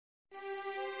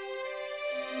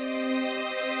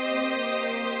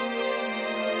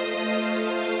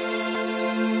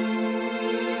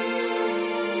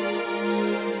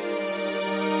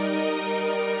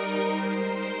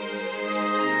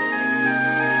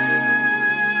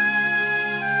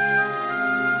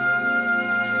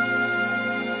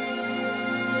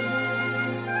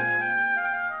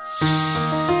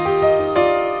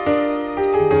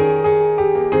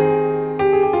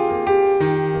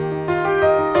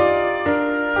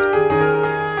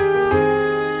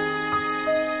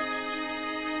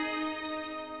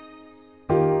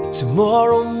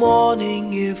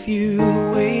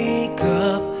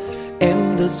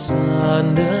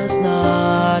sun does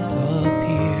not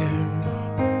appear,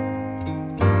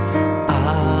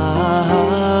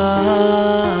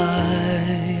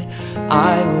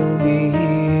 I will be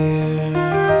here.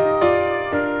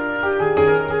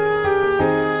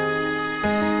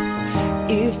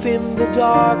 If in the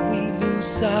dark we lose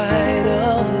sight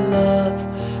of love,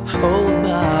 hold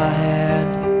my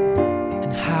hand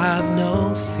and have no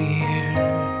fear,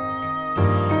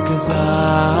 'cause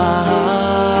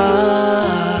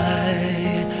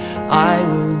I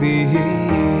will be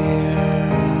here.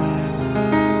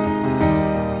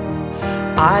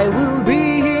 I will be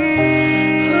here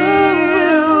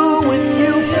when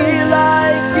you feel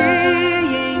like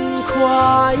being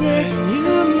quiet,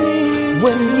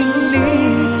 when you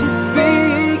need to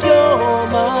speak your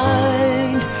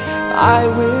mind. I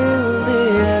will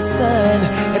listen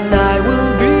and I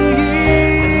will be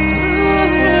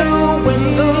here when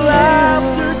the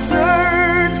laughter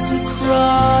turns to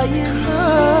crying,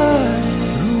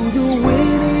 through the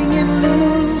winning and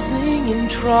losing and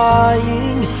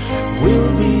trying,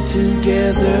 we'll be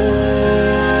together,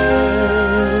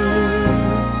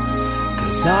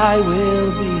 'cause I will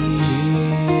be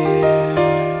here.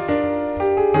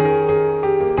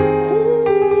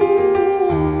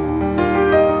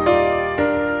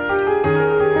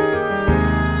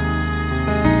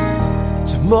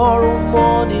 Tomorrow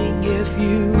morning, if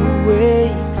you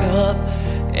wake up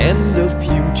and the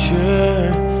future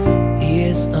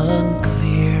is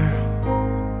unclear,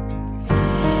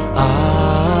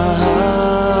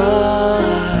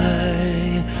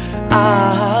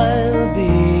 I'll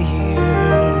be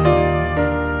here.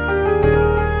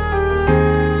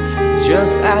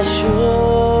 Just as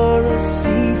sure as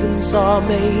seasons are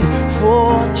made for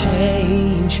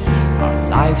change, our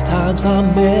lifetimes are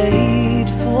made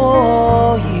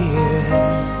for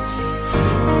years.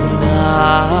 And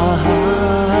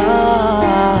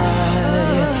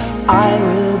I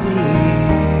will be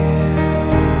here.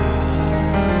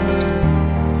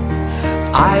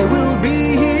 I will be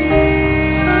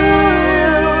here.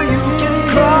 You can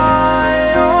cry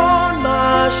on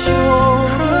my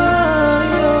shoulder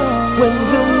when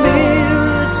the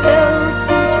mirror tells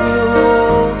us we're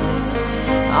older.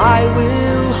 I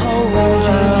will hold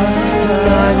you, and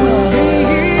I will be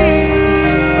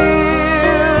here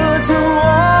to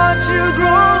watch you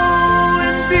grow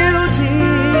in beauty,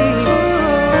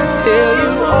 tell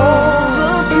you all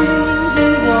the things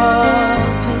you are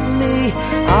to me.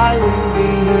 I will be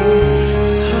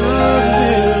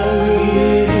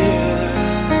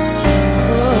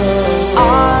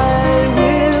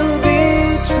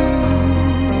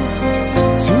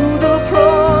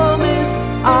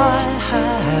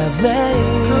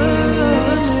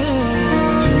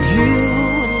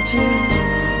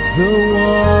the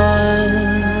one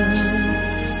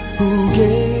who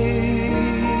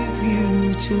gave you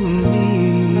to me.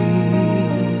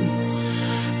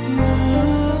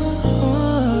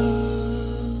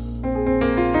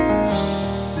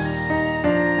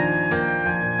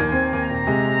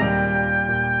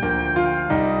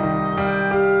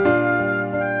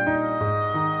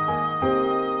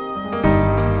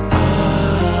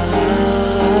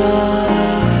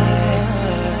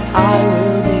 I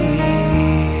will be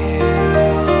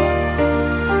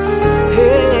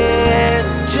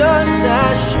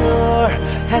as sure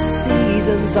as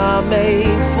seasons are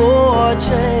made for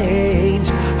change,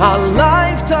 our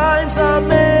lifetimes are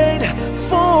made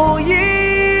for years.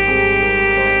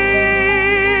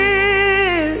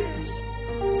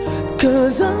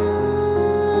 'Cause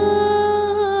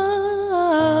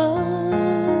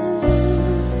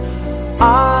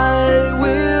I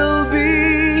will be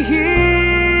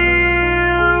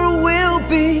here, we'll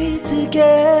be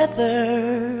together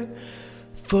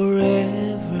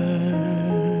forever,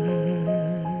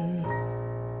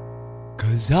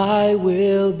 'cause I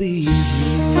will be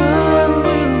here.